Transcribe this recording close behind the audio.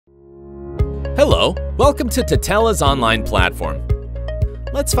Hello, welcome to Tutela's online platform.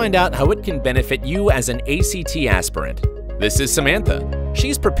 Let's find out how it can benefit you as an ACT aspirant. This is Samantha.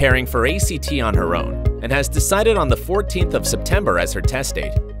 She's preparing for ACT on her own and has decided on the 14th of September as her test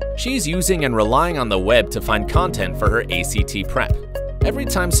date. She's using and relying on the web to find content for her ACT prep. Every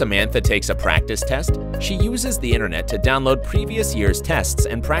time Samantha takes a practice test, she uses the internet to download previous year's tests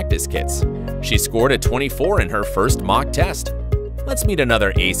and practice kits. She scored a 24 in her first mock test. Let's meet another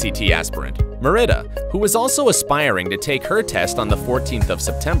ACT aspirant, Marita, who is also aspiring to take her test on the 14th of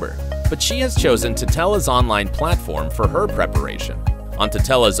September, but she has chosen Tutela's online platform for her preparation. On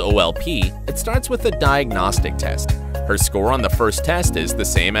Tutela's OLP, it starts with a diagnostic test. Her score on the first test is the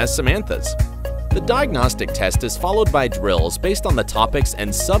same as Samantha's. The diagnostic test is followed by drills based on the topics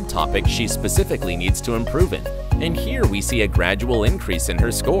and subtopics she specifically needs to improve in, and here we see a gradual increase in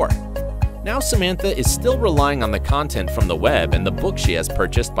her score. Now Samantha is still relying on the content from the web and the book she has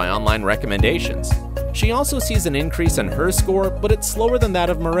purchased by online recommendations. She also sees an increase in her score, but it's slower than that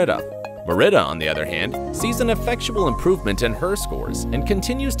of Marita. Marita, on the other hand, sees an effectual improvement in her scores and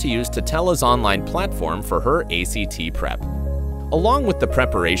continues to use Tutela's online platform for her ACT prep. Along with the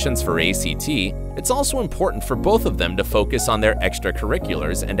preparations for ACT, it's also important for both of them to focus on their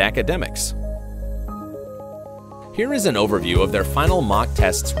extracurriculars and academics. Here is an overview of their final mock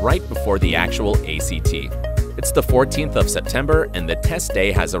tests right before the actual ACT. It's the 14th of September and the test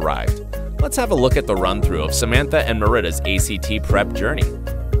day has arrived. Let's have a look at the run-through of Samantha and Marita's ACT prep journey.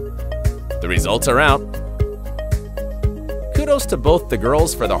 The results are out. Kudos to both the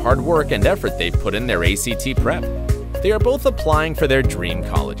girls for the hard work and effort they've put in their ACT prep. They are both applying for their dream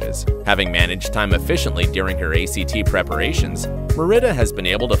colleges. Having managed time efficiently during her ACT preparations, Marita has been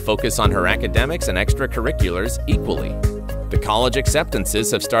able to focus on her academics and extracurriculars equally. The college acceptances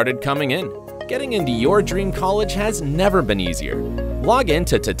have started coming in. Getting into your dream college has never been easier. Log in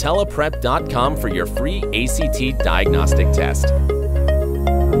to tutelaprep.com for your free ACT diagnostic test.